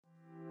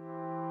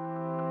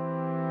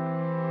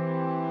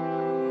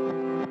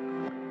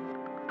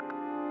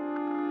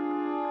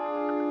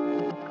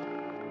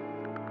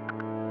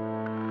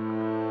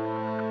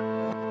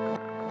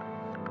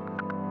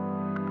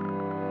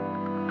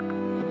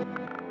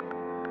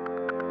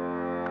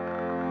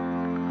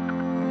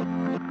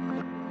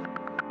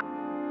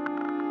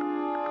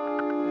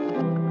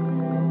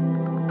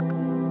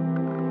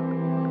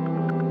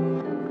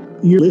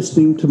You're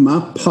listening to my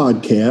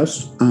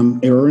podcast. I'm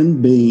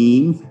Aaron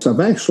Beam. I've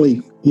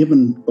actually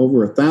given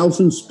over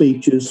 1,000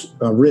 speeches,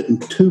 written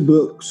 2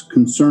 books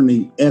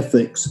concerning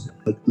ethics.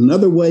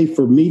 Another way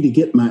for me to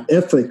get my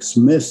ethics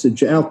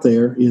message out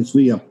there is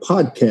via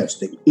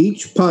podcasting.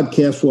 Each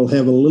podcast will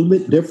have a little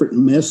bit different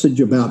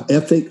message about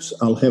ethics.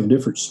 I'll have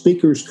different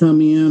speakers come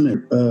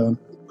in,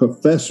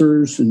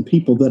 professors and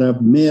people that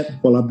I've met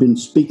while I've been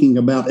speaking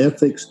about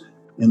ethics,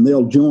 and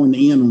they'll join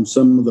in on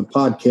some of the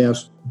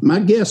podcasts. My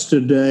guest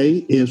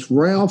today is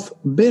Ralph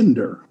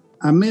Bender.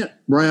 I met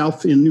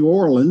Ralph in New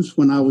Orleans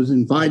when I was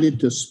invited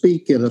to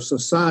speak at a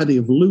Society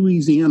of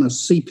Louisiana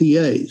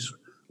CPAs.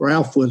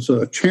 Ralph was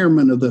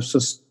chairman of the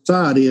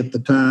society at the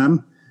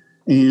time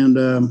and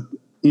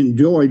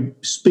enjoyed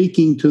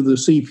speaking to the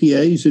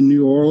CPAs in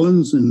New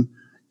Orleans, and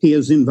he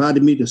has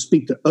invited me to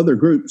speak to other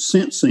groups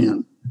since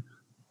then.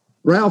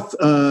 Ralph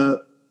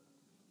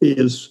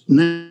is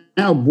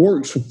now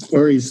works,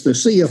 or he's the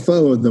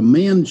CFO of the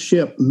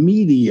Manship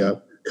Media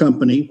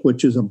Company,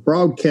 which is a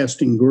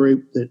broadcasting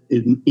group that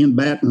in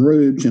Baton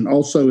Rouge and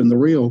also in the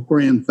Rio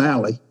Grande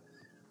Valley.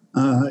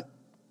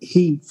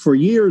 He, for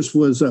years,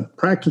 was a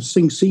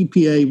practicing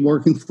CPA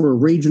working for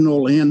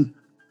regional and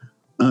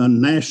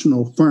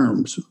national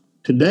firms.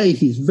 Today,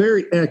 he's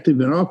very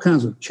active in all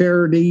kinds of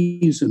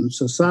charities and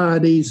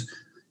societies,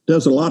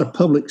 does a lot of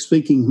public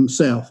speaking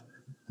himself.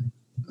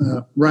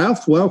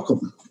 Ralph,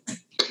 welcome.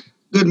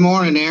 Good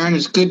morning, Aaron.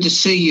 It's good to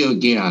see you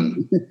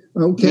again.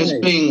 Okay. Nice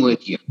being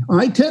with you.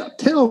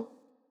 Tell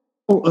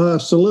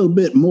us a little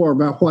bit more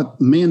about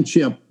what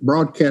Manship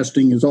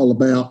Broadcasting is all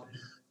about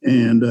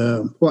and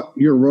what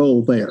your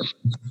role there.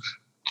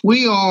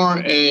 We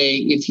are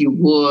if you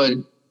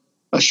would,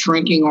 a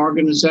shrinking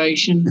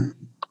organization,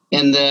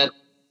 in that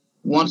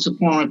once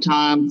upon a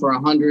time, for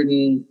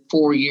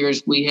 104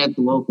 years, we had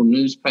the local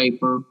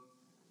newspaper.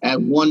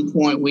 At one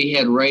point, we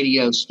had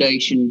radio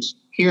stations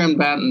here in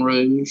Baton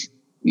Rouge.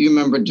 You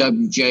remember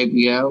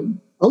WJBO?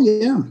 Oh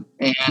yeah,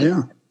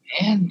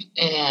 and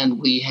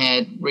we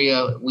had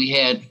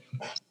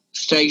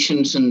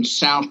stations in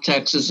South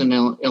Texas and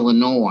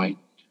Illinois.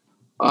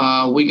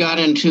 We got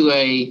into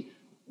a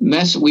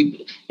mess.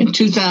 In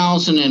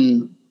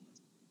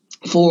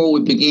 2004 we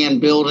began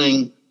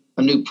building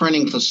a new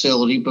printing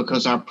facility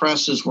because our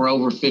presses were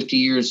over 50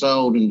 years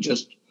old and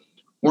just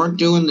weren't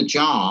doing the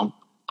job.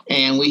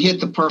 And we hit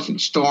the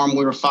perfect storm.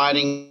 We were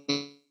fighting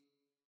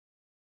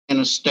an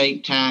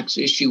estate tax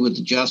issue with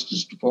the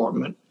Justice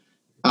Department,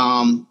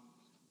 and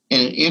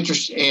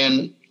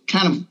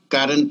kind of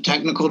got in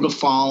technical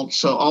default.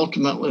 So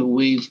ultimately,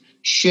 we've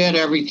shed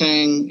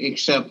everything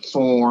except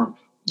for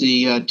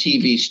the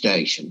TV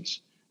stations.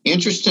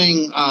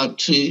 Interesting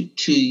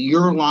to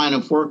your line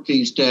of work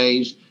these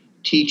days,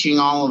 teaching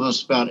all of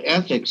us about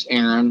ethics,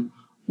 Aaron.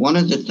 One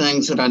of the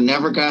things that I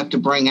never got to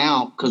bring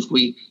out because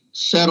we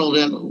settled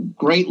in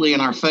greatly in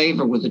our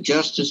favor with the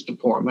Justice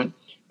Department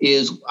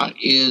is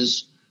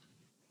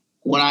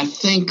when I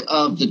think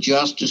of the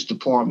Justice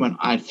Department,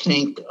 I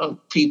think of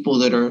people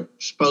that are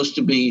supposed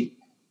to be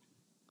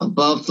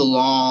above the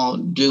law,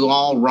 do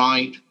all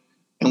right,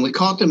 and we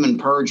caught them in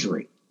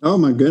perjury. Oh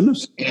my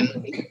goodness! And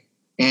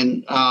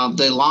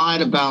they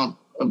lied about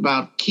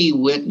key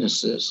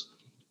witnesses,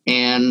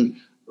 and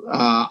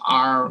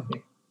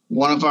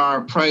one of our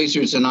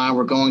appraisers and I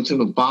were going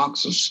through a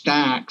box of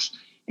stacks,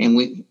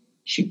 and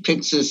she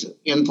picks this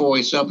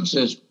invoice up and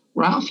says,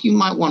 "Ralph, you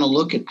might want to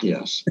look at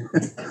this."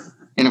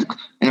 And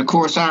of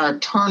course, our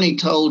attorney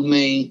told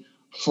me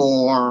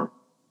for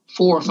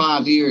 4 or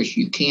 5 years,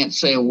 you can't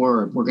say a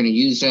word. We're going to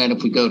use that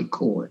if we go to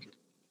court.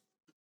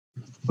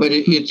 But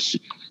it's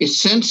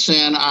since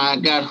then I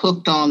got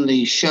hooked on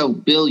the show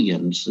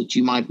Billions that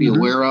you might be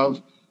aware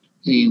of,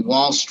 the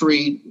Wall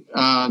Street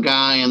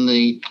guy and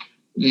the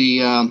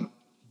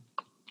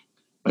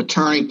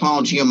attorney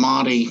Paul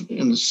Giamatti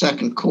in the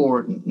Second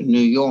Court in New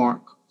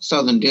York,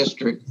 Southern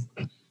District.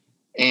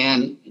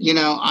 And,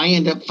 I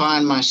end up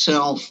finding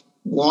myself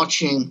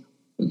watching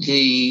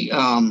the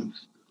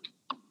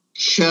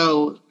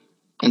show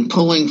and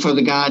pulling for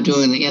the guy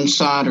doing the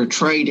insider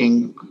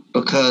trading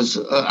because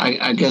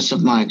I guess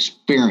of my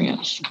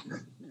experience.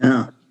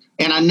 Yeah.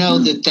 And I know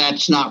that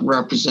that's not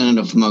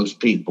representative of most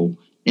people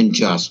in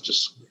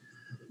justice.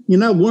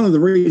 One of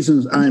the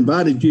reasons I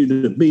invited you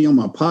to be on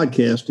my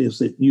podcast is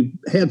that you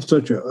had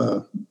such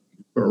a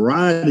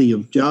variety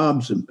of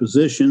jobs and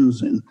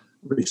positions and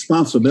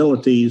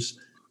responsibilities.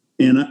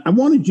 And I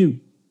wanted you,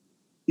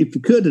 if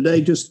you could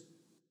today, just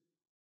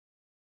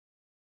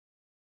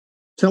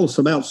tell us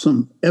about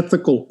some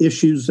ethical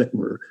issues that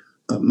were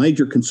a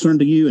major concern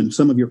to you and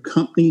some of your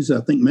companies. I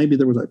think maybe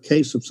there was a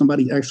case of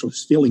somebody actually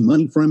stealing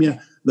money from you,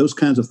 those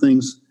kinds of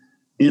things.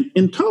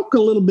 And talk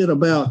a little bit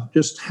about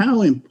just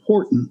how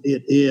important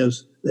it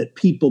is that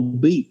people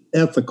be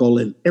ethical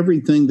in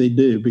everything they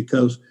do,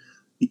 because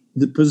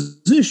the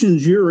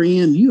positions you're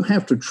in, you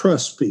have to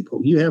trust people.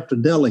 You have to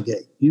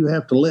delegate. You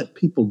have to let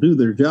people do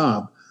their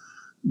job.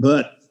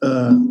 But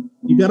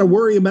you got to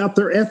worry about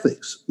their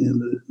ethics.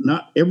 And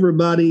not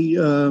everybody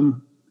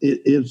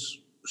is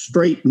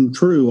straight and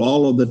true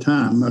all of the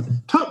time.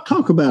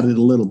 Talk about it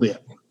a little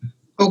bit.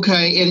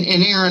 Okay,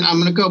 and Aaron, I'm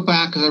going to go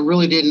back because I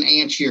really didn't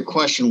answer your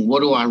question.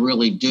 What do I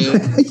really do?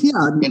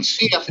 Yeah. And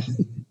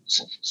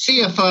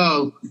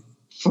CFO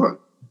for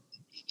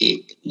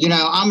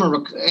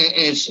I'm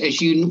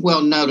as you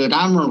well noted,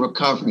 I'm a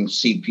recovering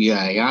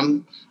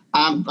CPA.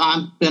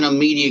 I've been a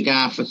media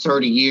guy for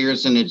 30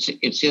 years, and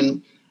it's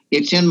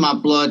in my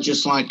blood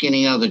just like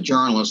any other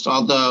journalist.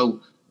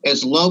 Although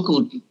as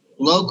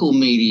local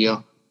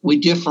media, we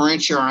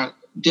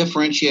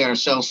differentiate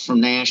ourselves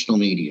from national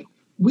media.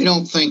 We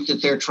don't think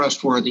that they're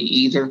trustworthy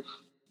either.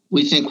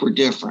 We think we're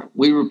different.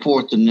 We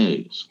report the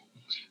news.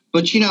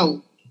 But,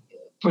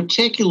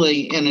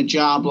 particularly in a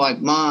job like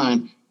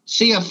mine,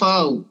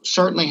 CFO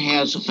certainly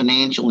has a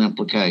financial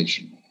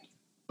implication.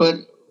 But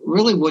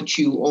really what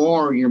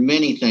you're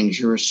many things.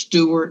 You're a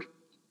steward,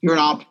 you're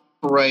an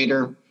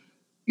operator,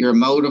 you're a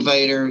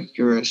motivator,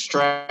 you're a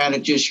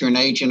strategist, you're an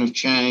agent of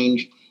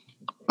change,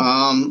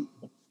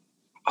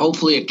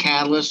 hopefully a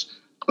catalyst.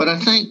 But I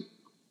think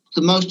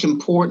the most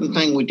important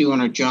thing we do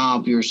in our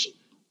job, you're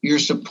a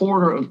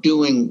supporter of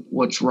doing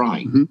what's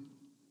right. Mm-hmm.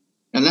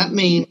 And that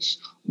means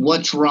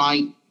what's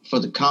right for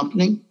the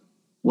company,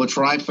 what's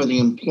right for the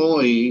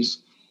employees,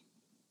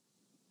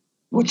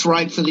 what's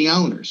right for the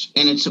owners.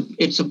 And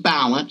it's a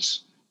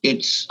balance.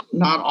 It's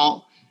not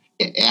all.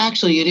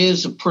 Actually, it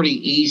is a pretty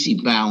easy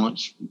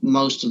balance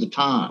most of the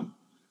time.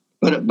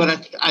 But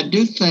I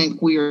do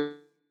think we are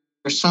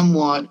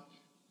somewhat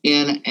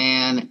in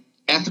an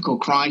ethical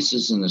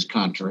crisis in this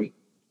country.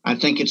 I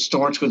think it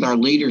starts with our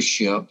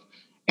leadership.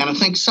 And I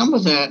think some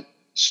of that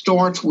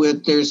starts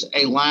with there's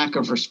a lack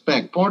of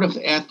respect. Part of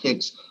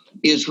ethics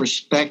is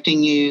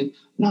respecting you,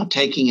 not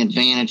taking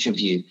advantage of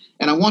you.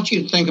 And I want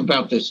you to think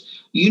about this.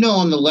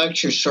 On the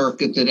lecture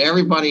circuit that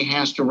everybody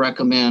has to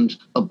recommend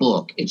a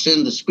book. It's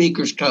in the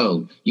speaker's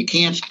code. You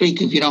can't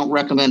speak if you don't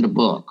recommend a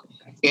book.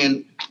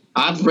 And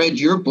I've read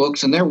your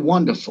books, and they're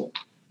wonderful.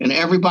 And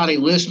everybody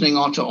listening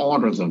ought to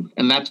order them.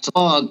 And that's a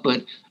bug,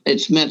 but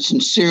it's meant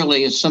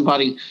sincerely as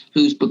somebody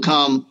who's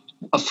become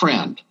a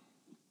friend.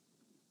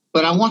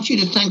 But I want you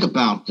to think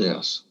about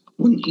this.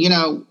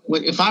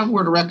 If I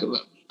were to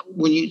recommend,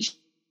 when you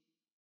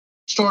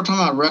start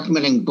talking about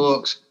recommending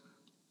books,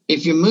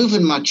 if you're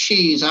moving my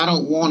cheese, I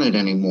don't want it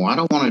anymore. I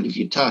don't want it if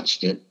you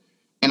touched it.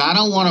 And I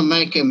don't want to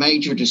make a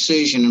major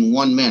decision in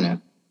 1 minute.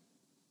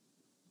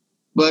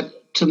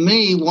 But to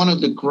me, one of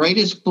the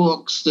greatest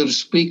books that a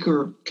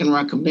speaker can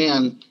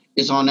recommend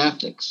is on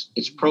ethics.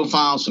 It's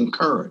Profiles in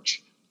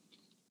Courage.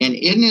 And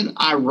isn't it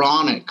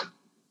ironic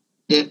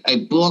that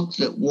a book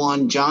that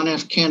won John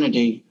F.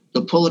 Kennedy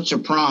the Pulitzer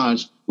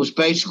Prize was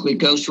basically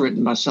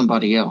ghostwritten by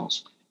somebody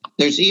else?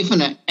 There's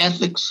even an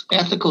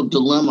ethical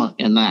dilemma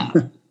in that.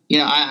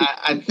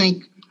 I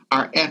think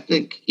our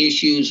ethic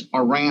issues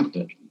are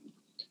rampant.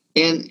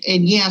 And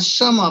yes,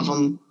 some of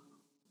them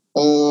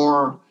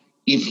are,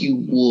 if you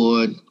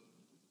would,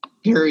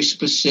 very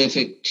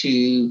specific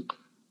to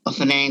a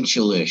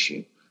financial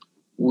issue.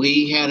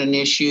 We had an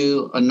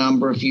issue a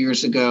number of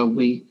years ago.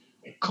 We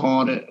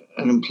caught an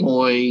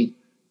employee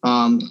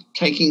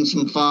taking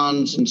some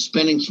funds and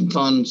spending some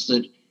funds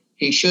that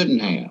he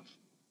shouldn't have.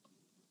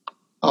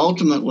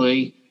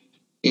 Ultimately,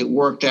 it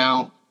worked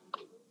out.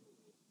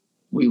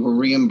 We were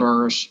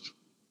reimbursed.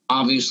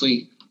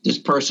 Obviously, this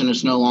person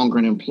is no longer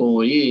an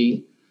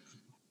employee.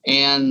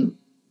 And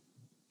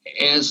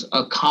as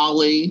a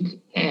colleague,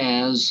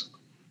 as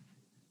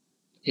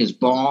his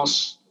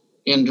boss,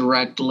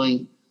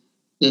 indirectly,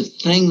 the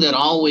thing that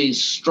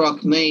always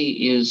struck me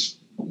is,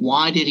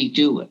 why did he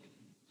do it?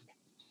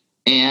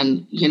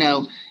 And,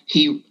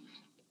 he,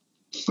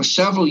 for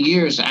several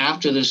years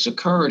after this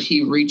occurred,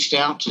 he reached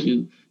out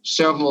to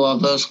several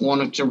of us,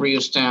 wanted to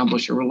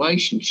reestablish a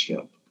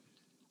relationship.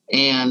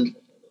 And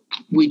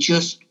we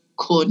just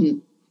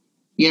couldn't,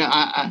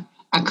 I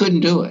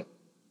couldn't do it.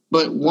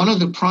 But one of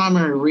the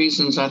primary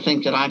reasons I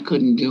think that I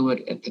couldn't do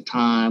it at the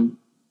time,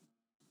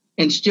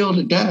 and still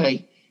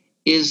today,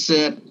 is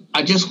that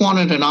I just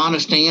wanted an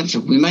honest answer.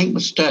 We make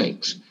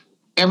mistakes.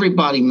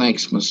 Everybody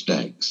makes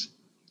mistakes.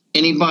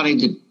 Anybody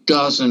that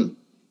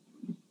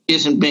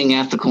isn't being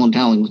ethical and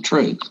telling the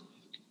truth.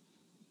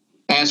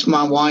 Ask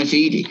my wife,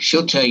 Edie.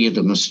 She'll tell you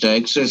the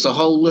mistakes. There's a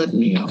whole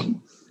litany of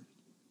them.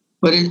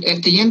 But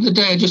at the end of the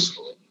day, I just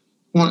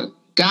want,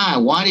 Guy,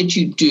 why did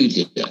you do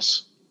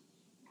this?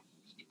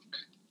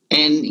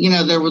 And,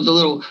 there was a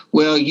little,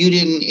 well, you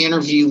didn't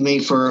interview me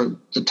for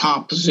the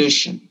top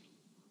position.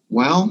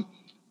 Well,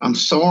 I'm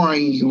sorry,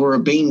 you were a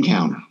bean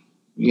counter,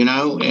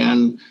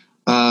 and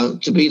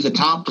to be the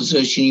top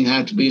position, you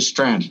have to be a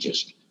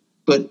strategist.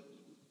 But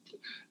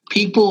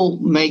people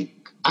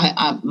make,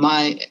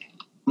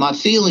 my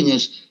feeling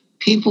is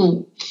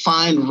people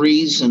find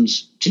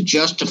reasons to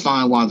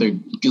justify why they're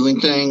doing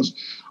things,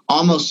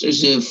 almost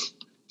as if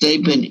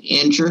they've been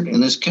injured, in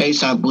this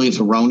case, I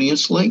believe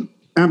erroneously.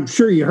 I'm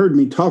sure you heard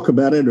me talk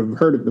about it, or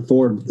heard it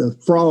before, the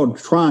fraud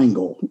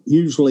triangle.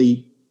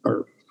 Usually,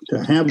 or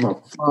to have a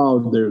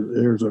fraud,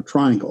 there's a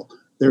triangle.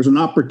 There's an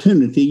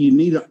opportunity. You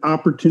need an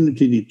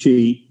opportunity to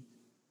cheat.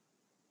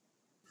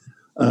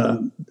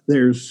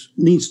 There's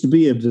needs to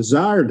be a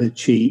desire to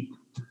cheat,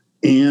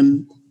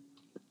 and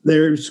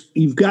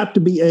you've got to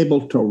be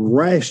able to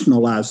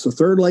rationalize. The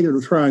third leg of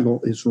the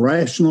triangle is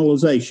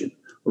rationalization.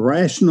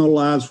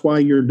 Rationalize why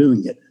you're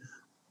doing it.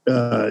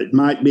 It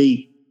might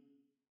be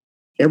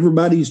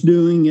everybody's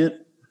doing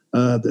it.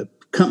 The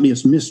company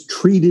has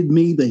mistreated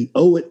me. They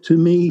owe it to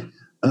me.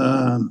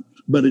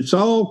 But it's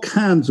all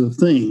kinds of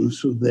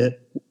things that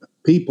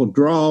people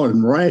draw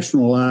and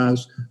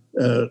rationalize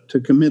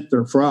to commit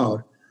their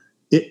fraud.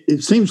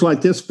 It seems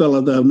like this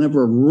fellow, though,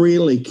 never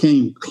really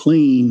came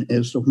clean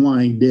as to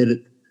why he did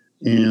it.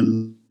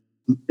 And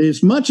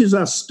as much as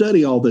I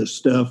study all this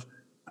stuff,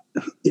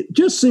 it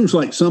just seems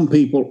like some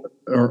people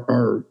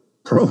are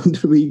prone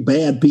to be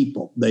bad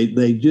people.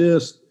 They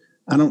just,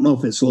 I don't know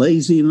if it's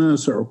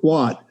laziness or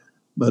what,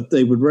 but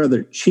they would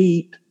rather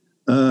cheat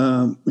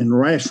and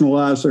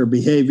rationalize their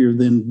behavior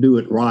than do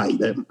it right.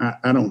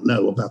 I don't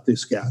know about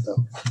this guy,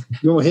 though.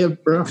 Go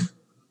ahead, bro.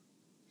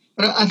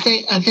 But I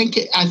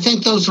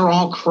think those are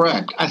all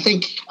correct. I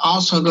think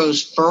also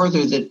goes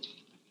further that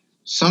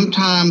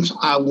sometimes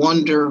I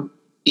wonder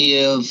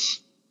if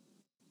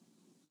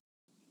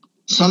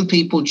some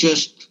people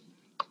just,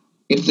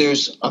 if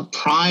there's a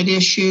pride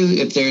issue,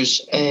 if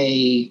there's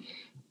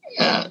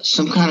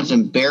some kind of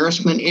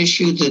embarrassment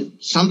issue, that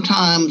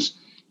sometimes,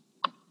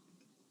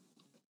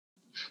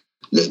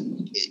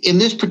 in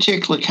this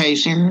particular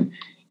case, Aaron,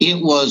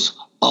 it was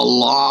a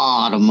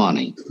lot of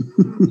money.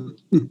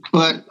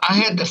 But I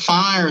had to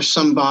fire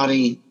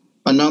somebody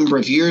a number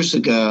of years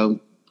ago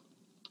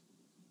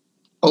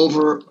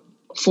over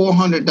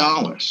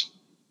 $400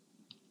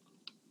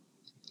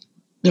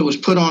 that was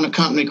put on a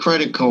company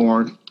credit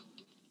card,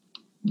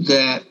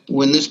 that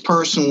when this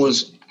person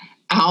was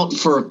out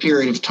for a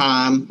period of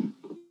time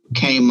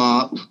came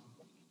up.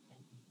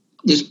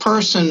 This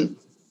person,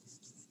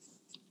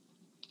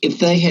 if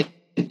they had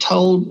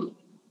told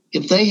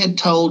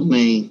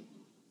me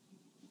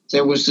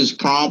there was this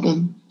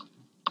problem,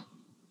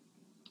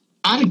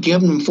 I'd have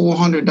given them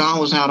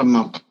 $400 out of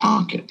my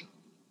pocket.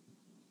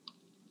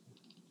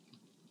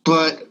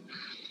 But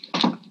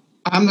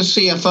I'm the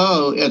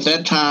CFO. At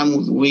that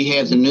time, we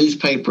had the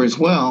newspaper as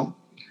well,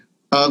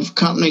 of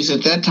companies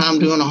at that time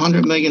doing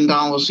 $100 million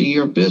a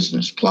year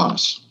business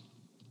plus.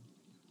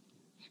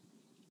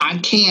 I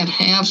can't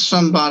have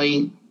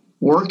somebody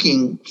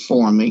working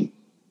for me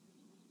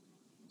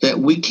that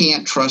we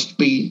can't trust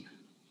be,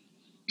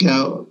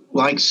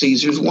 like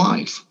Caesar's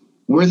wife.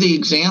 We're the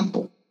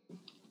example.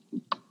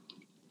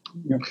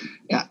 Yep.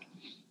 Yeah.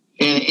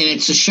 And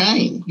it's a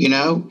shame,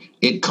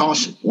 it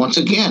cost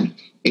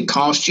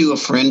you a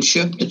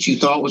friendship that you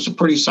thought was a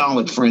pretty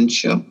solid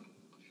friendship.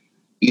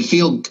 You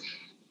feel,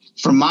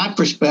 from my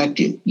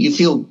perspective,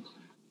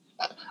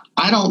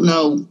 I don't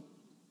know.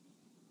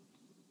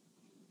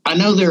 I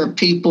know there are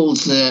people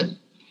that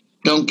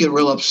don't get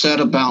real upset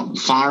about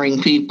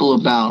firing people,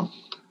 about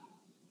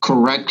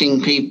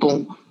correcting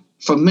people.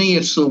 For me,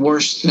 it's the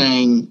worst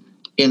thing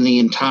in the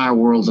entire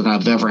world that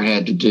I've ever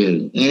had to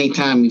do.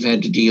 Anytime you've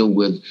had to deal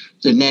with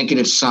the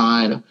negative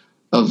side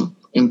of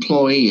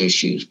employee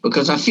issues,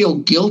 because I feel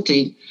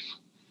guilty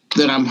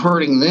that I'm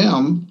hurting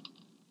them,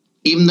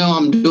 even though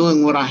I'm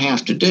doing what I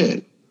have to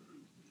do.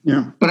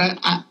 Yeah. But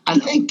I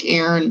think,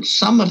 Aaron,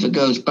 some of it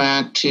goes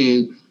back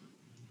to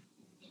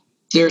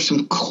there's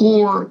some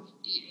core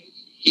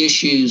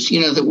issues,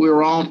 that we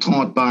were all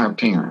taught by our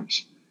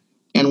parents.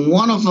 And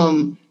one of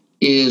them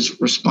is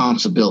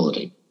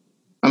responsibility.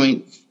 I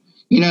mean,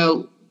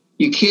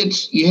 your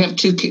kids, you have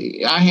two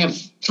kids. I have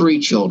 3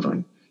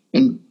 children,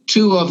 and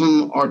 2 of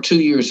them are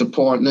 2 years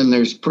apart, and then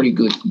there's a pretty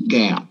good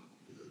gap.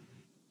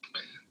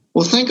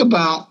 Well, think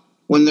about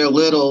when they're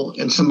little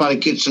and somebody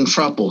gets in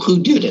trouble. Who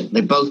did it?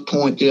 They both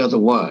point the other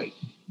way.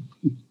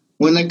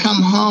 When they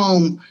come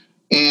home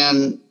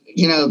and,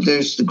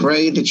 there's the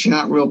grade that you're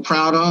not real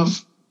proud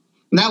of,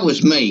 and that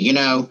was me,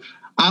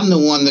 I'm the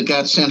one that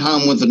got sent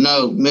home with a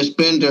note. Miss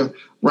Bender,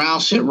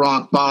 Rouse hit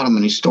rock bottom,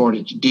 and he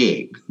started to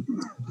dig.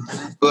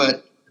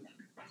 But,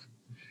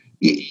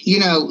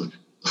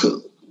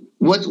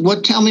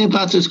 what tell me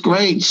about this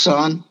grade,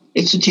 son?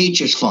 It's the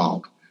teacher's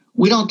fault.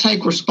 We don't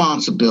take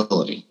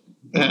responsibility.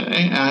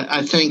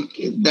 I think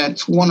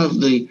that's one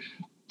of the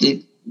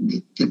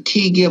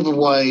key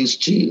giveaways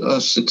to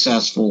a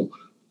successful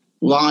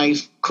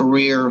life,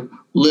 career,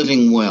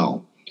 living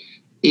well,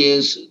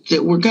 is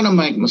that we're going to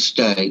make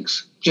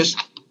mistakes. Just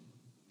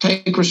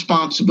take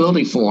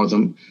responsibility for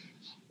them.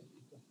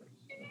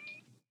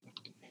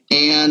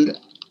 And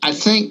I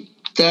think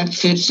that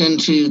fits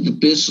into the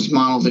business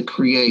model that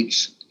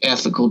creates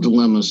ethical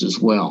dilemmas as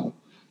well.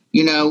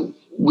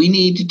 We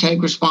need to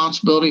take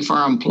responsibility for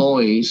our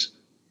employees.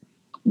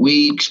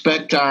 We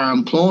expect our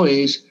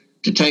employees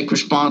to take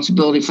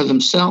responsibility for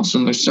themselves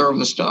and their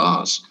service to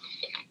us.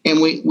 And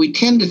we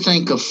tend to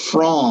think of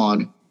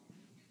fraud,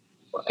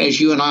 as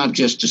you and I have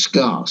just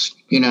discussed,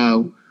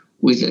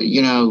 with,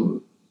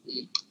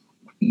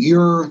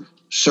 your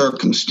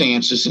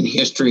circumstances and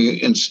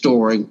history and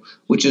story,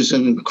 which is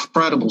an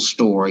incredible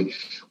story.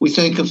 We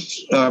think of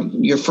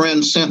your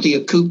friend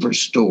Cynthia Cooper's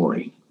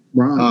story.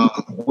 right.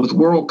 With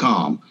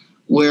WorldCom,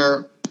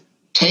 where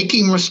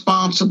taking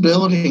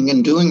responsibility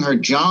and doing her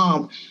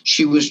job,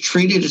 she was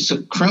treated as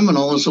a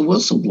criminal, as a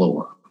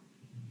whistleblower.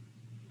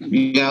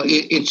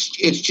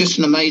 It's just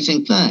an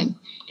amazing thing.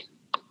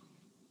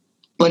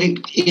 But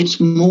it's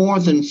more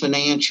than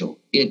financial.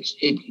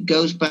 It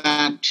goes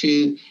back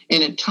to,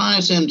 and it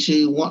ties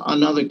into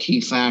another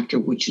key factor,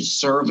 which is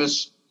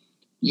service.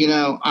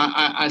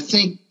 I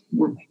think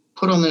we're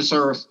put on this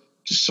earth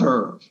to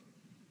serve.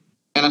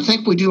 And I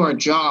think we do our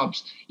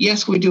jobs.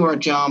 Yes, we do our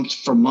jobs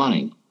for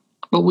money,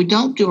 but we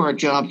don't do our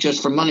job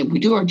just for money. We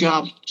do our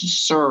jobs to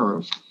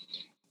serve.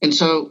 And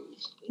so,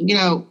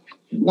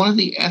 one of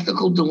the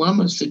ethical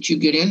dilemmas that you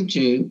get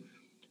into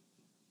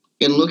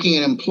in looking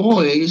at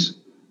employees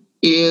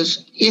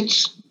is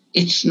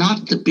it's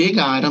not the big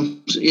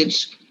items.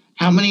 It's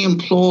how many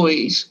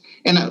employees.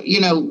 And,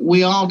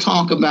 we all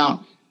talk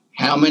about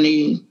how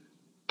many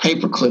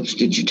paper clips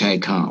did you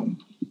take home?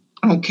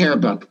 I don't care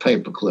about the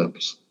paper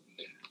clips.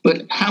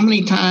 But how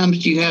many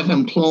times do you have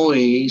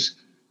employees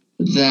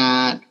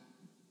that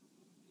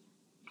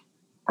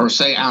are,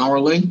 say,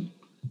 hourly,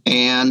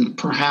 and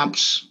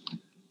perhaps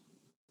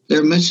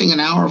they're missing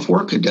an hour of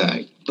work a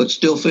day, but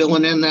still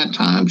filling in that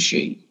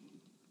timesheet?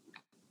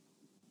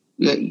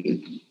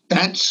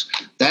 That's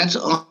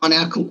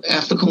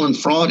unethical and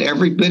fraud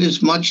every bit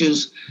as much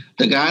as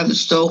the guy that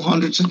stole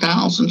hundreds of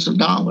thousands of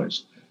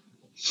dollars.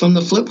 From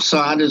the flip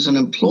side, as an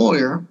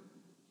employer,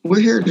 we're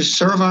here to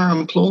serve our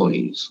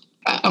employees.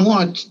 I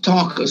want to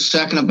talk a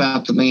second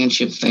about the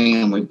Manship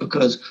family,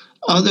 because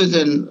other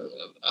than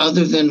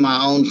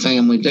my own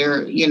family,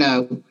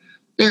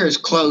 they're as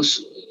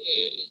close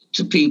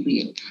to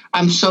people.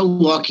 I'm so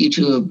lucky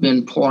to have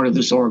been part of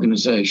this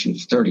organization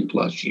for 30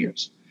 plus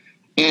years.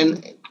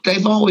 And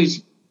they've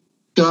always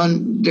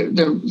done,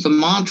 the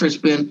mantra's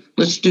been,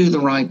 let's do the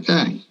right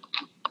thing.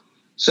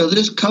 So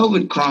this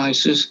COVID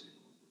crisis,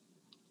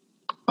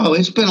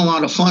 it's been a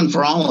lot of fun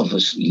for all of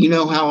us. You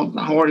know how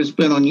hard it's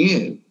been on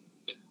you.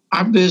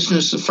 Our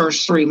business the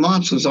first 3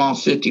 months was off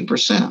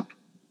 50%.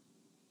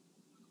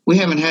 We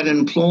haven't had an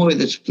employee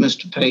that's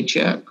missed a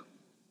paycheck.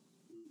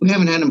 We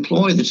haven't had an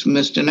employee that's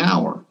missed an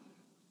hour.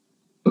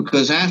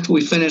 Because after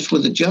we finished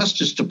with the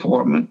Justice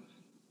Department,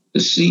 the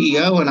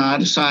CEO and I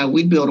decided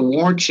we'd build a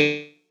war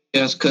chest,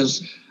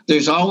 because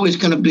there's always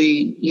going to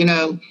be,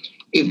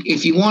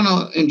 if you want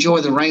to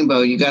enjoy the rainbow,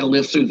 you got to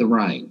live through the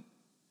rain.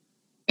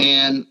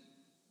 And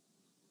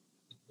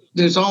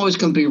there's always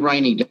going to be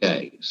rainy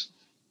days.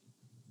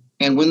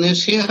 And when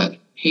this hit,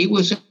 he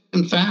was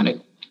emphatic.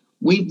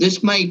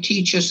 This may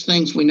teach us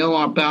things we know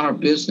about our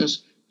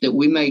business that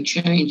we may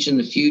change in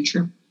the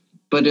future.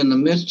 But in the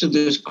midst of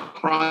this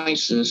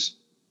crisis,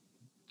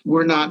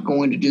 we're not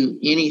going to do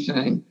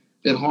anything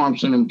that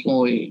harms an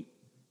employee.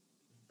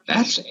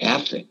 That's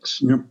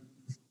ethics. Yep.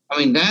 I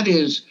mean, that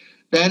is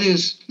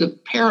the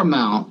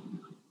paramount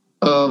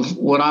of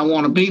what I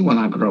want to be when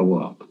I grow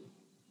up.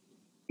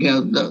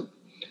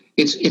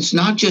 It's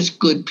not just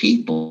good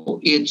people.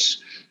 It's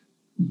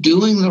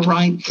doing the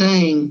right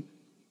thing,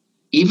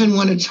 even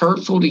when it's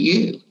hurtful to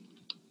you.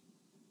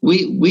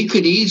 We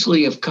could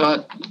easily have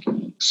cut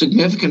a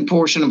significant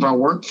portion of our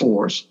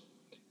workforce,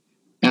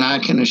 and I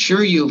can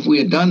assure you, if we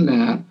had done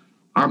that,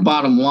 our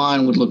bottom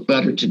line would look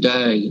better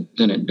today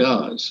than it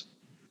does.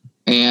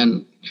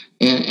 And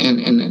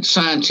in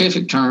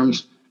scientific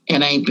terms,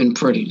 it ain't been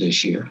pretty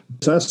this year.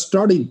 So I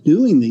started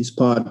doing these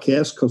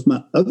podcasts because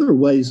my other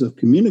ways of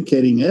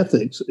communicating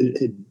ethics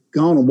had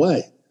gone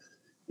away.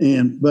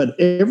 But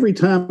every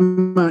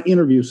time I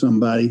interview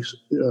somebody,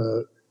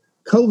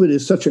 COVID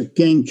is such a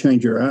game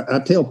changer. I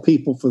tell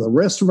people for the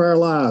rest of our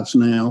lives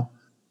now,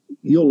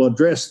 you'll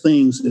address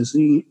things as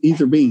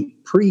either being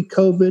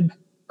pre-COVID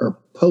or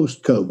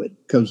post-COVID,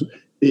 because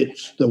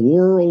the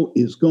world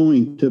is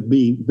going to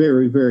be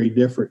very, very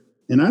different.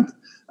 And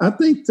I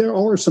think there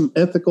are some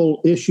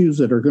ethical issues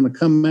that are going to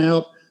come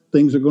out.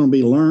 Things are going to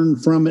be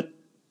learned from it.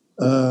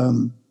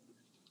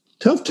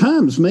 Tough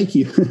times make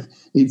you,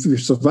 if you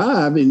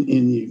survive and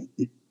you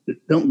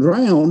don't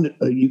drown,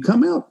 you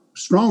come out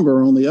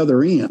stronger on the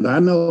other end. I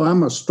know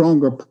I'm a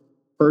stronger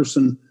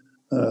person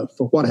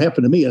for what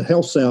happened to me at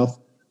HealthSouth.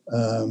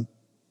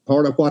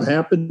 Part of what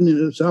happened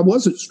is I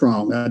wasn't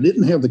strong. I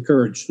didn't have the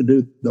courage to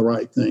do the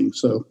right thing.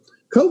 So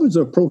COVID's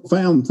a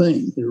profound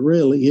thing. It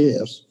really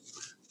is.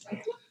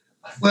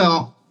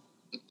 Well,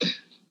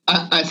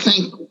 I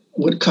think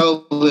what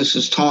COVID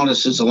has taught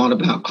us is a lot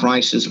about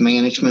crisis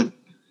management.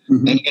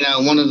 Mm-hmm.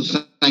 And, one of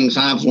the things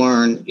I've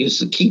learned is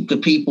to keep the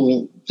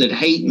people that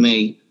hate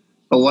me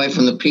away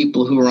from the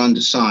people who are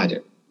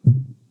undecided.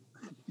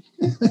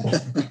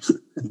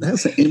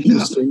 That's an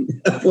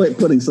interesting way of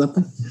putting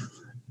something.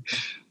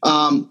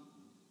 But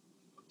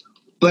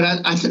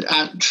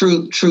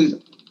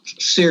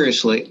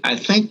seriously, I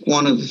think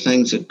one of the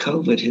things that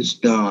COVID has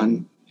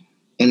done,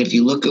 and if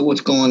you look at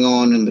what's going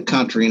on in the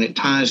country, and it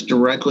ties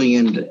directly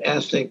into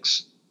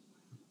ethics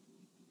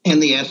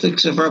and the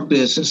ethics of our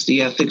business,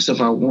 the ethics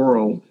of our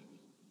world,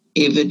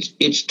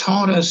 it's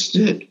taught us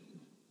that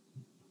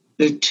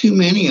there are too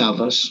many of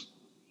us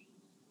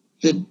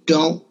that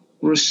don't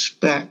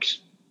respect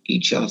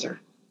each other.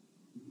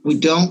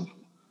 We've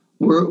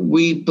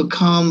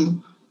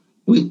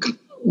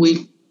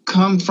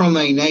come from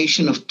a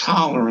nation of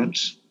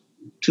tolerance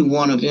to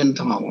one of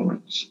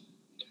intolerance.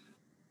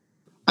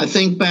 I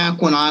think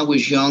back when I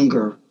was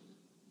younger,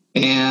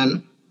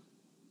 and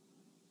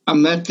I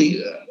met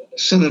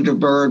Senator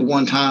Byrd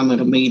one time at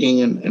a meeting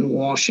in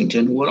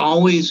Washington. What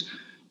always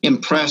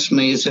impressed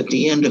me is at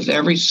the end of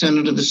every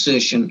Senate of the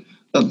session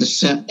of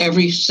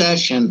every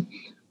session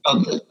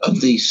of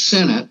the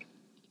Senate,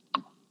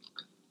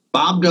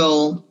 Bob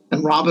Dole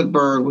and Robert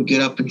Byrd would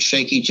get up and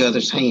shake each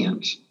other's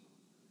hands.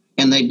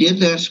 And they did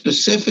that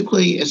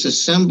specifically as a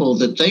symbol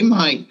that they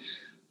might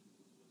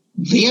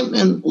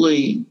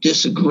vehemently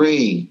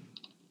disagree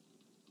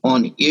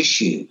on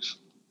issues.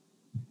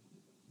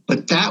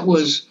 But that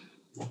was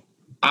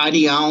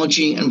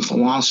ideology and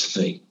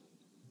philosophy.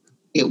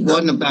 It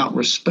wasn't about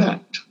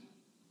respect.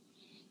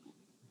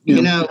 Yeah.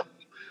 You know,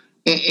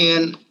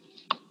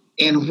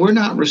 and we're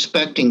not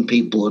respecting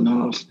people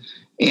enough,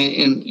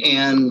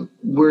 and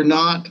we're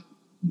not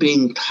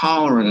being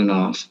tolerant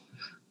enough.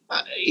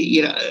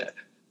 You know,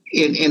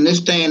 in this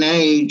day and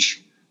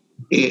age,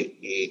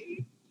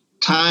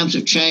 times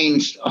have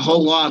changed a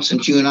whole lot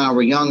since you and I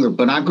were younger.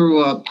 But I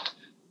grew up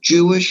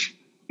Jewish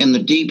in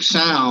the Deep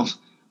South,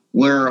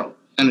 where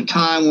in a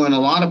time when a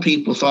lot of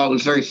people thought it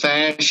was very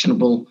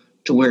fashionable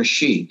to wear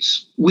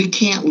sheets. We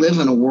can't live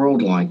in a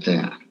world like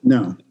that.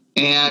 No.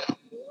 And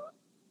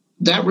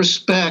that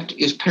respect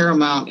is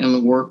paramount in the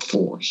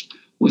workforce.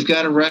 We've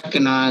got to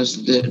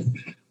recognize that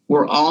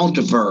we're all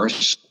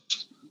diverse.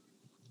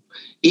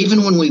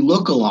 Even when we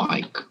look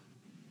alike,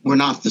 we're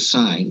not the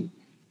same.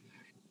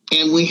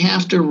 And we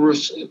have to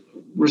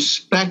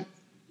respect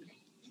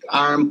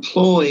our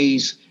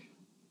employees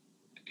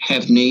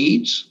have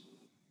needs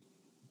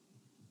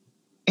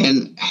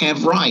and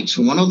have rights.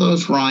 One of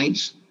those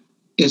rights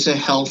is a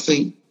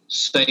healthy,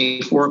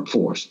 safe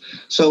workforce.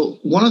 So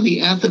one of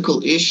the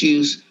ethical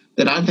issues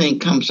that I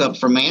think comes up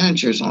for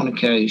managers on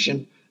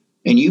occasion,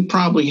 and you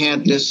probably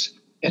had this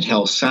at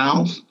Health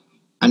South,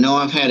 I know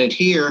I've had it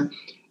here,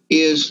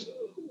 is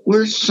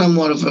we're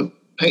somewhat of a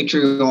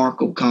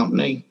patriarchal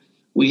company.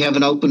 We have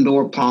an open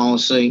door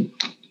policy.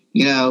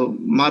 You know,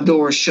 my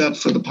door is shut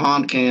for the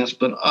podcast,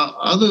 but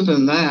other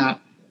than that,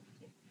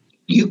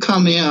 you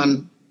come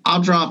in,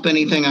 I'll drop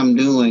anything I'm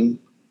doing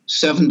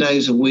 7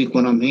 days a week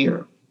when I'm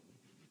here.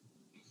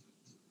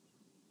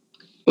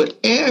 But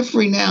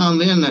every now and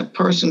then that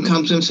person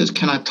comes in and says,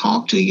 "Can I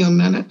talk to you a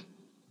minute?"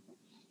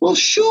 Well,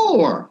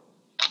 sure.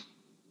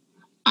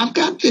 I've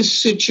got this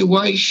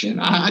situation.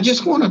 I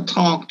just want to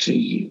talk to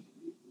you.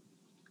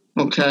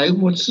 Okay,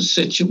 what's the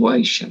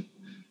situation?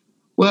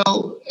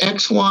 Well,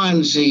 X, Y,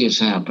 and Z has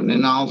happened.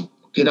 And I'll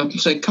get up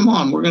and say, "Come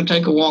on, we're going to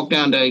take a walk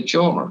down to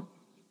HR."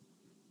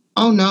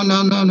 Oh, no.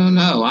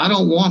 I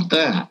don't want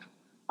that.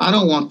 I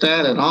don't want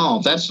that at all.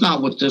 That's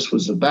not what this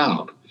was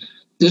about.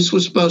 This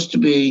was supposed to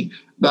be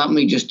about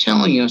me just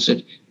telling you. I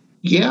said,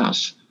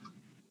 yes,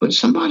 but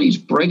somebody's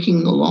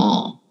breaking the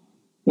law.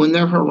 When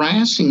they're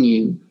harassing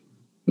you,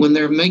 when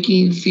they're making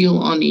you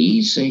feel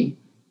uneasy,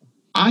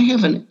 I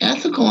have an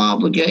ethical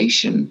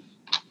obligation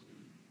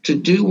to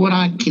do what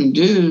I can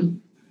do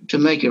to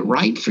make it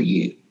right for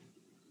you,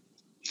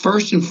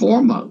 first and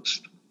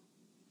foremost.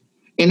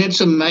 And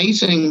it's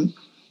amazing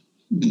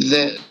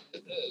that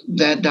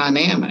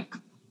dynamic.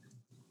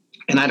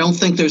 And I don't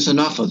think there's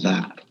enough of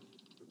that.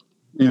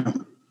 Yeah.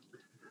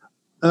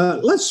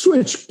 Let's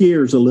switch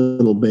gears a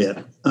little bit.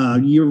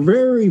 You're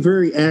very,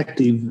 very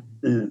active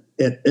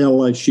at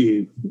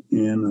LSU,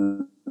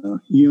 and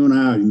you and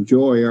I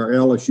enjoy our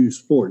LSU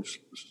sports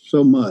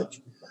so much.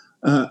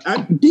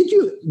 Did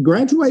you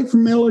graduate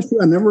from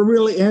LSU? I never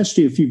really asked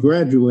you if you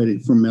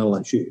graduated from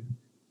LSU.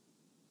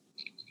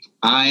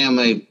 I am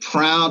a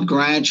proud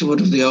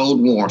graduate of the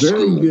old War School.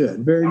 Very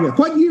good, very good.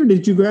 What year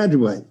did you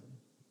graduate?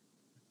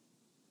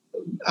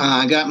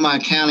 I got my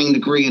accounting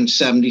degree in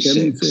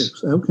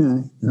 76. Okay,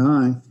 all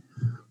right.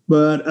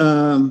 But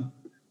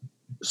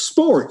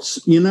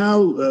sports,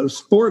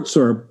 sports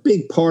are a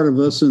big part of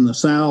us in the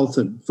South,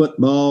 and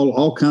football,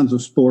 all kinds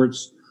of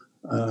sports.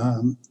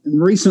 And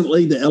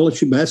recently, the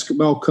LSU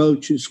basketball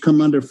coach has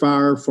come under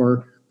fire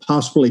for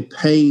possibly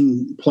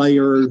paying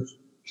players.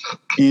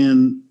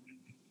 And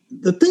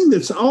the thing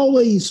that's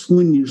always,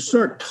 when you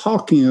start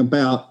talking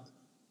about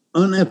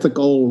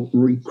unethical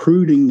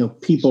recruiting of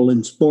people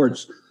in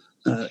sports,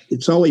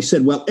 it's always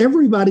said, well,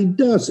 everybody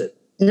does it.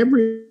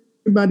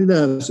 Everybody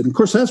does it. And of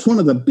course, that's one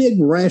of the big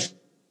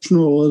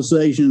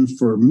rationalizations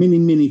for many,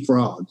 many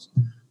frauds.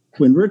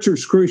 When Richard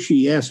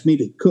Scrushy asked me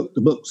to cook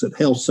the books at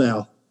Health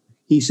South,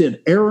 he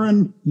said,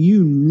 "Aaron,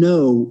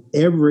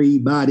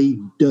 everybody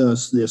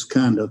does this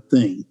kind of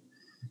thing."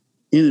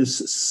 And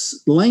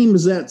as lame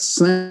as that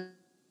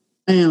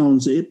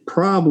sounds, it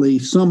probably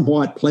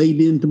somewhat played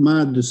into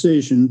my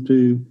decision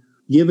to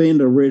give in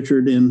to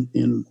Richard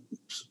and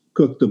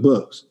cook the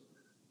books.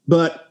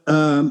 But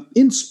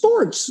in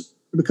sports,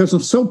 because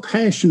I'm so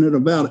passionate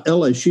about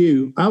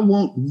LSU, I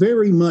want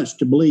very much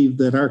to believe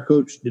that our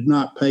coach did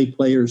not pay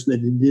players,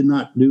 that he did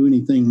not do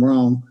anything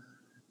wrong.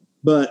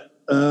 But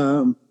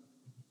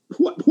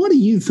what do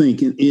you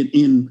think?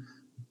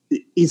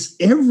 Is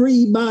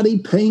everybody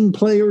paying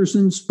players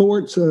in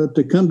sports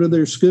to come to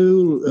their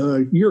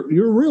school?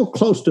 You're real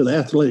close to the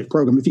athletic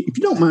program. If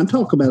you don't mind,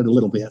 talk about it a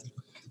little bit.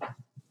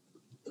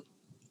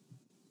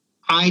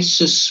 I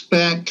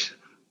suspect,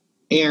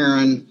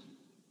 Aaron,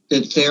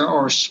 that there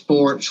are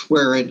sports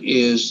where it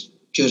is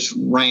just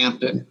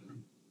rampant,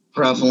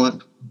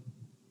 prevalent.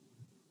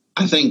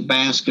 I think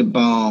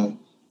basketball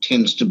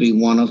tends to be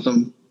one of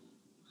them.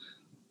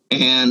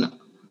 And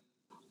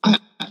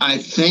I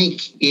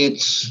think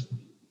it's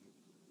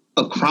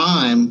a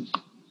crime.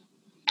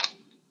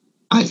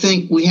 I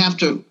think we have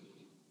to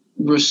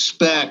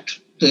respect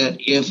that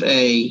if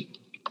a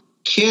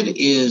kid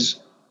is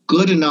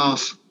good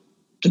enough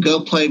to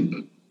go play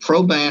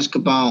pro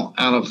basketball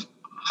out of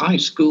high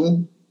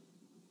school,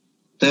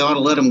 they ought to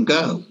let him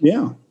go.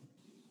 Yeah.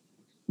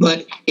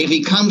 But if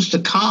he comes to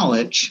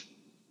college,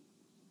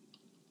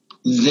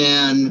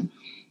 then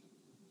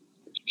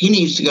he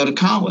needs to go to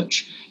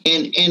college.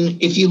 And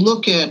if you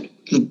look at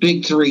the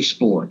big three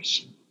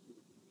sports,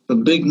 the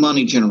big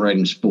money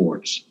generating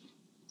sports,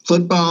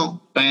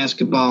 football,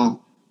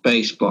 basketball,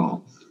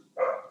 baseball,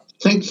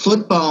 I think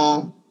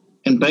football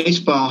and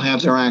baseball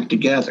have their act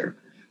together.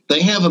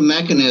 They have a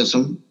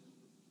mechanism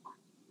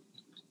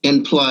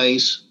in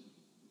place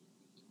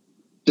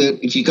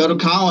that if you go to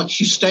college,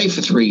 you stay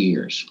for 3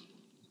 years.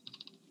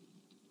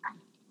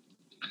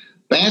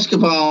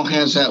 Basketball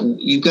has that,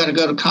 you've got to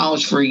go to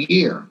college for a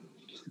year.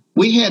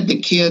 We had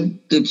the kid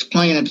that's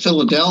playing at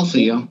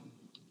Philadelphia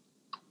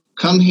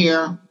come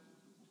here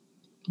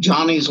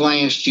Johnny's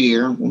last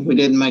year when we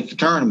didn't make the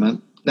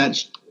tournament.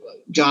 That's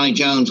Johnny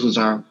Jones was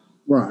our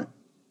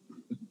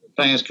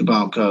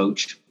basketball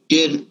coach.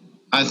 Did,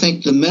 I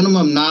think, the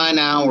minimum 9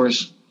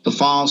 hours the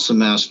fall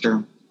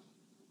semester,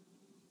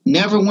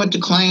 never went to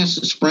class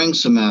the spring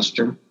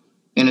semester,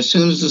 and as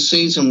soon as the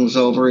season was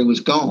over, he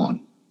was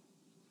gone.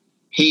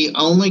 He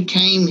only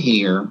came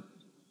here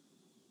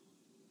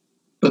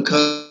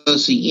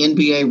because the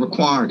NBA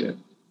required it.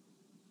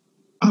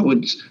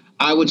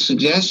 I would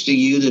suggest to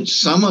you that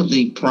some of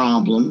the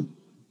problem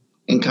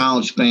in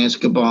college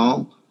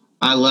basketball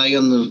I lay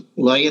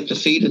at the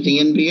feet of the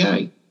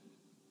NBA,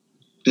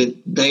 that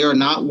they are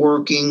not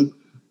working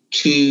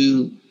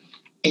to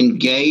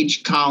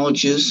engage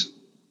colleges,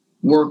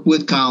 work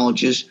with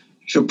colleges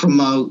to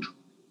promote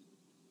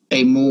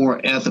a more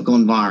ethical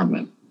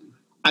environment.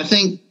 I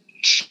think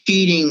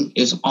cheating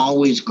is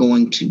always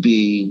going to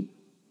be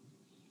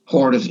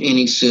part of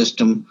any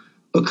system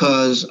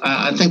because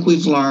I think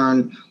we've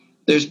learned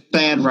there's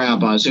bad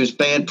rabbis, there's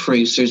bad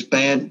priests, there's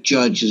bad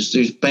judges,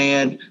 there's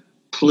bad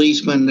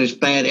policemen, there's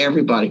bad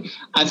everybody.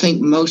 I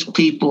think most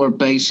people are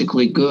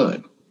basically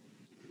good,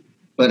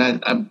 but I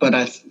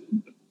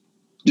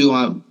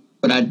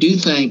do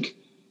think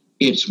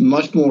it's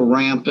much more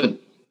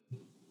rampant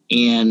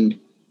in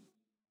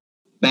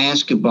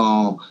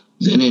basketball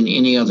than in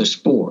any other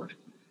sport.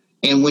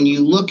 And when you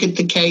look at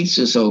the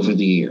cases over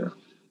the year,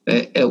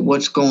 at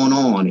what's going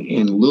on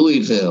in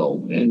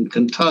Louisville and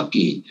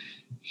Kentucky,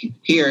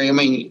 here, I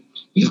mean,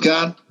 you've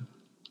got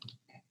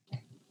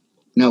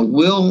now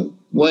Will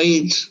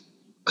Wade's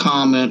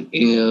comment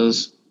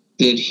is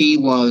that he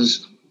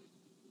was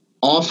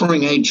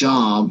offering a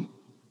job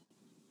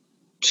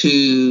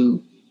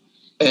to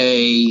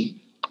a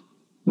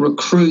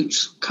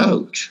recruit's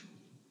coach,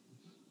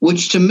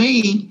 which to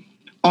me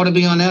ought to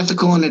be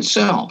unethical in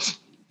itself.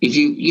 If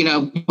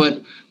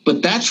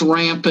but that's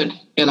rampant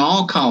in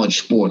all college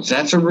sports.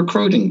 That's a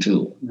recruiting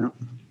tool. Yeah.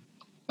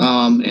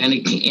 And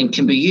it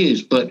can be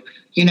used. But,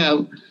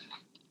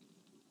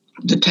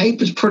 the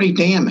tape is pretty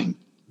damning.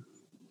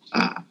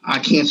 I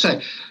can't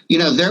say.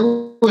 There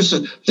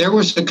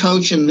was a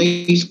coach in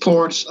these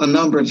parts a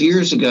number of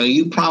years ago.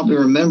 You probably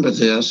remember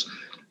this,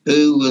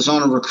 who was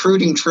on a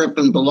recruiting trip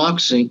in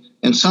Biloxi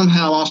and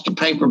somehow lost a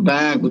paper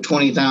bag with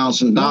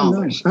 $20,000.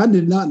 No, I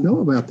did not know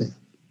about that.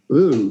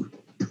 Ooh.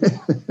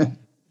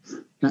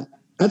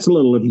 That's a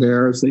little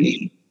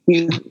embarrassing.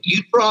 You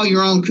draw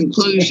your own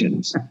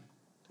conclusions.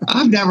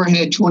 I've never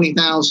had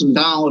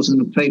 $20,000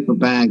 in a paper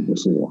bag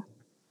before.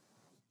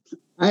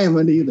 I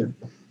haven't either.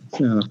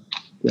 So,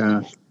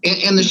 yeah.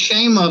 And the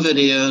shame of it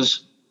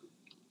is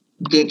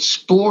that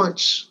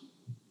sports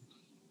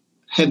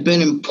have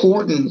been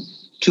important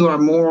to our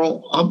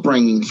moral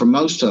upbringing for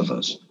most of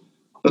us.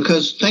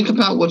 Because think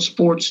about what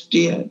sports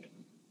did.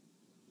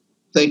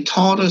 They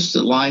taught us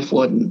that life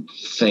wasn't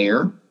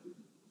fair.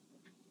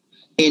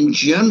 In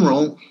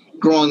general,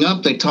 growing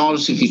up, they taught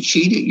us if you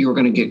cheated, you were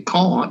going to get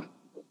caught.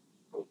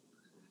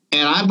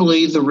 And I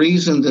believe the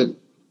reason that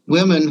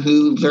women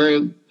who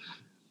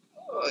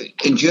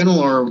in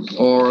general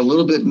are a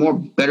little bit more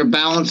better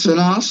balanced than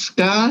us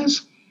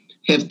guys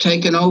have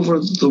taken over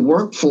the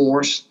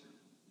workforce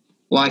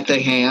like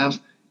they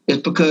have is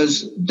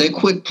because they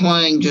quit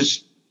playing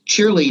just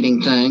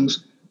cheerleading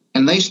things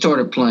and they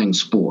started playing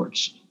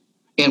sports.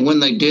 And when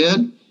they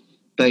did,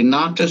 they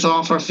knocked us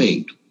off our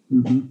feet.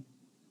 Mm-hmm.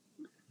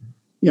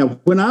 Yeah,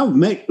 when I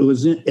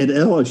was at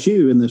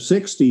LSU in the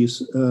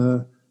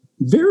 60s,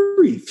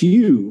 very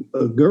few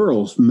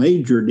girls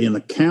majored in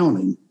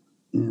accounting.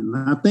 And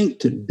I think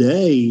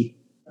today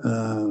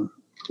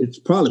it's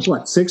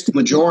probably, 60?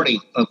 Majority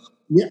of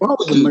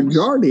probably the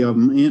majority of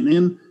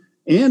them.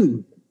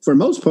 And for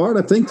most part,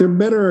 I think they're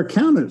better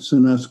accountants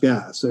than us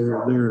guys.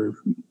 They're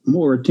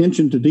more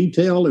attention to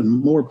detail and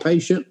more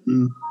patient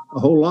and a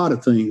whole lot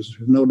of things.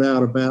 There's no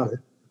doubt about it.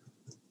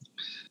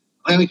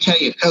 Let me tell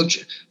you,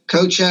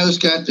 Coach O's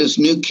got this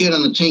new kid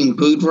on the team,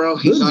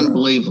 Boudreaux. He's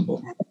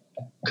unbelievable.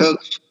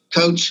 Coach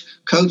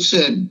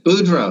said,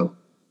 Boudreaux,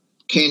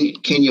 can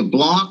you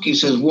block? He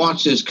says,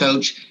 watch this,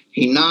 Coach.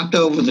 He knocked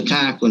over the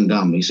tackling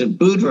dummy. He said,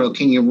 Boudreaux,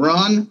 can you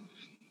run?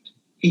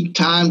 He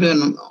timed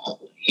in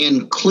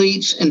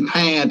cleats and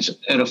pads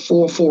at a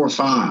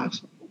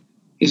 4.45.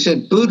 He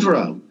said,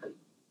 Boudreaux,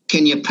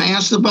 can you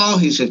pass the ball?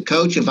 He said,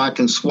 Coach, if I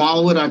can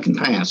swallow it, I can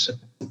pass it.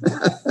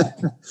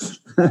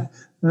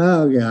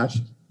 Oh, gosh.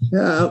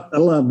 Yeah, I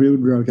love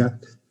Boudreaux.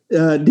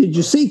 Did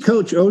you see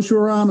Coach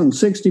Ogeron on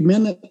 60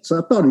 Minutes?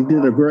 I thought he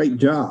did a great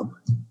job.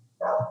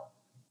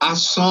 I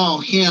saw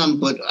him,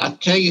 but I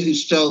tell you who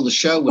stole the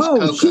show was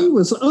Coco. She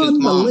was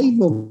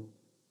unbelievable.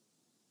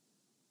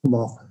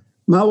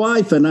 My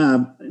wife and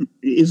I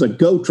is a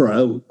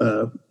Gautreaux.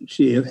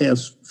 She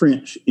has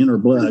French in her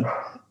blood,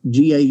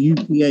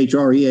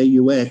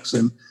 Gauthreaux,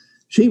 and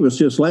she was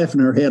just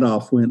laughing her head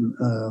off when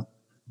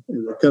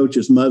the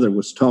coach's mother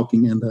was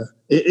talking, and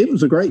it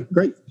was a great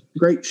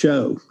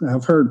show.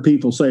 I've heard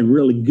people say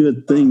really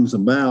good things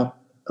about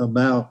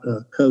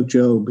Coach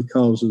O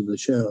because of the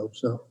show.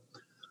 So,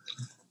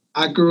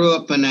 I grew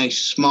up in a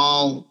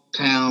small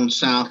town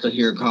south of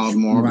here called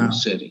Morgan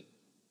City.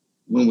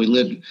 When we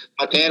lived,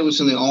 my dad was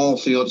in the oil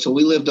field, so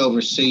we lived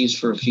overseas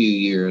for a few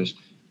years,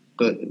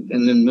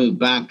 and then moved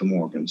back to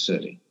Morgan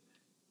City.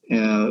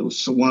 It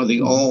was one of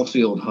the oil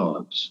field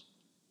hubs,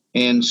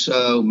 and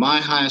so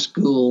my high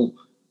school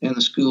and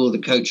the school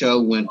that Coach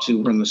O went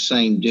to were in the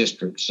same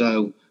district.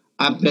 So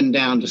I've been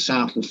down to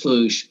South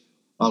Lafourche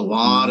a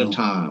lot of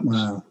times.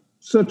 Wow,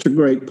 such a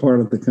great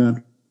part of the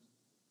country.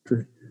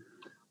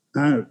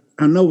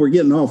 I know we're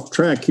getting off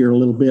track here a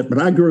little bit,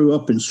 but I grew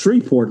up in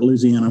Shreveport,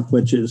 Louisiana,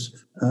 which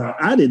is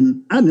I'd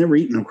never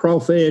eaten a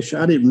crawfish.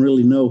 I didn't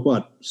really know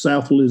what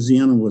South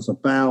Louisiana was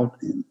about.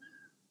 And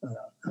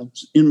I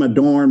was in my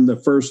dorm the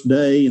first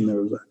day, and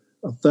there was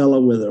a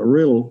fellow with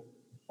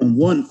on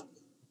one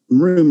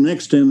room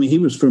next to me. He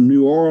was from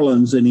New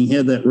Orleans, and he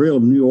had that real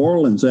New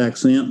Orleans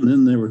accent. And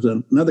then there was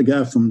another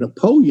guy from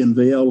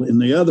Napoleonville in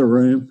the other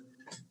room,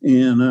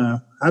 and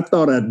I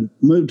thought I'd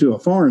moved to a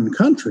foreign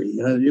country.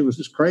 It was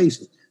just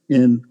crazy.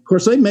 And of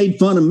course, they made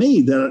fun of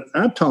me that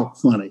I talk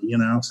funny,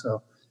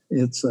 So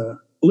it's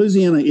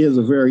Louisiana is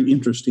a very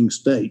interesting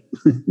state.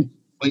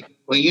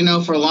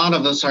 Well, for a lot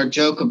of us, our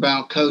joke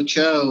about Coach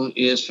O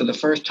is for the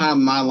first time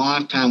in my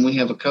lifetime, we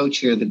have a coach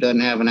here that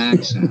doesn't have an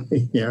accent.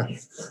 Yeah.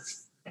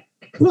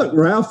 Look,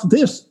 Ralph,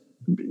 this has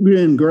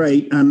been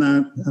great, and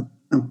I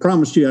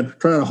promised you I'd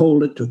try to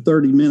hold it to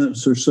 30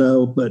 minutes or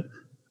so, but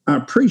I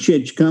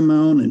appreciate you coming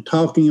on and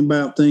talking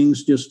about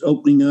things, just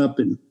opening up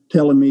and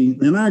telling me,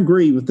 and I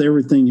agree with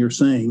everything you're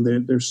saying.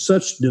 There's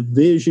such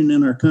division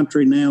in our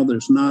country now.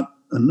 There's not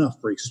enough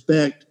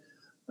respect,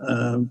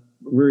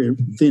 very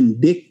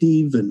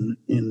vindictive and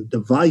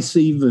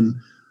divisive and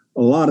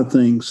a lot of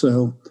things.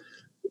 So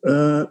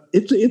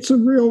it's a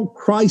real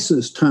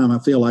crisis time, I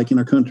feel like, in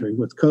our country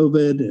with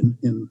COVID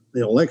and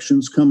the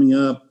elections coming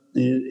up.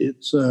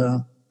 It's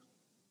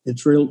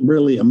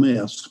really a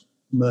mess.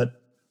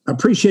 But I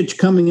appreciate you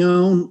coming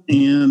on,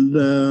 and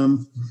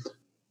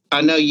I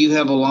know you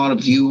have a lot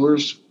of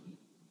viewers.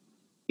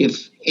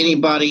 If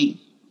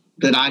anybody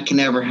that I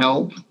can ever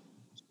help,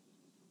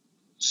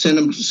 have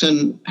them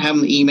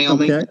email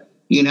me.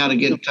 You know how to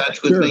get in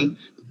touch with me.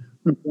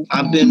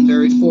 I've been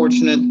very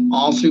fortunate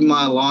all through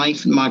my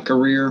life and my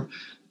career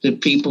that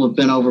people have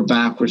been over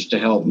backwards to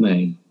help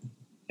me.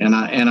 And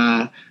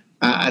I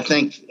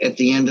think at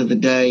the end of the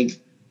day,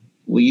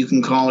 well, you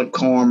can call it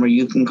karma,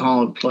 you can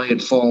call it play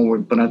it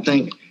forward, but I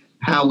think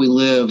how we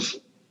live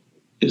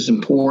is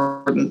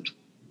important.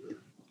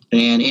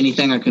 And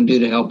anything I can do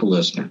to help a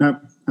listener.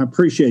 I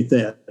appreciate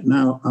that.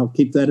 Now I'll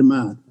keep that in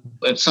mind.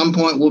 At some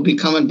point, we'll be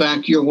coming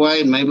back your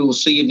way, and maybe we'll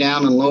see you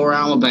down in Lower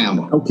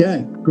Alabama.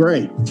 Okay,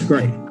 great.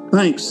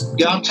 Thanks.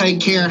 Y'all take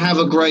care. Have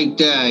a great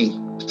day.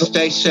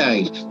 Stay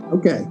safe.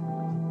 Okay.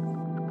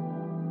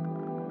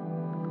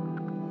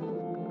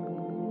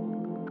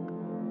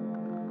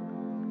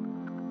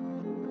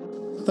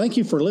 Thank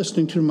you for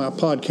listening to my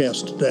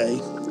podcast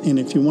today. And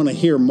if you want to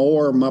hear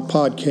more of my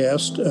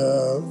podcast,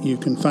 you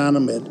can find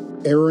them at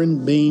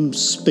Aaron Beam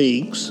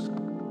Speaks.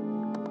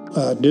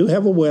 Do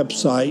have a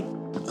website,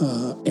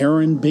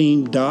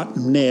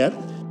 aaronbeam.net.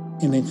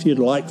 And if you'd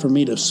like for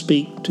me to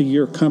speak to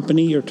your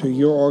company or to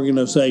your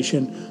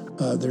organization,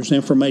 there's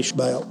information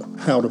about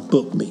how to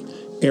book me,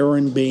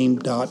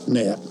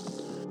 aaronbeam.net.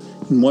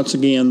 And once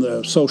again,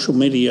 the social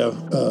media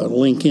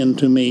link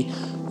into me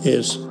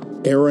is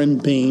Aaron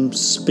Beam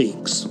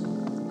Speaks.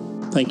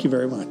 Thank you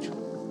very much.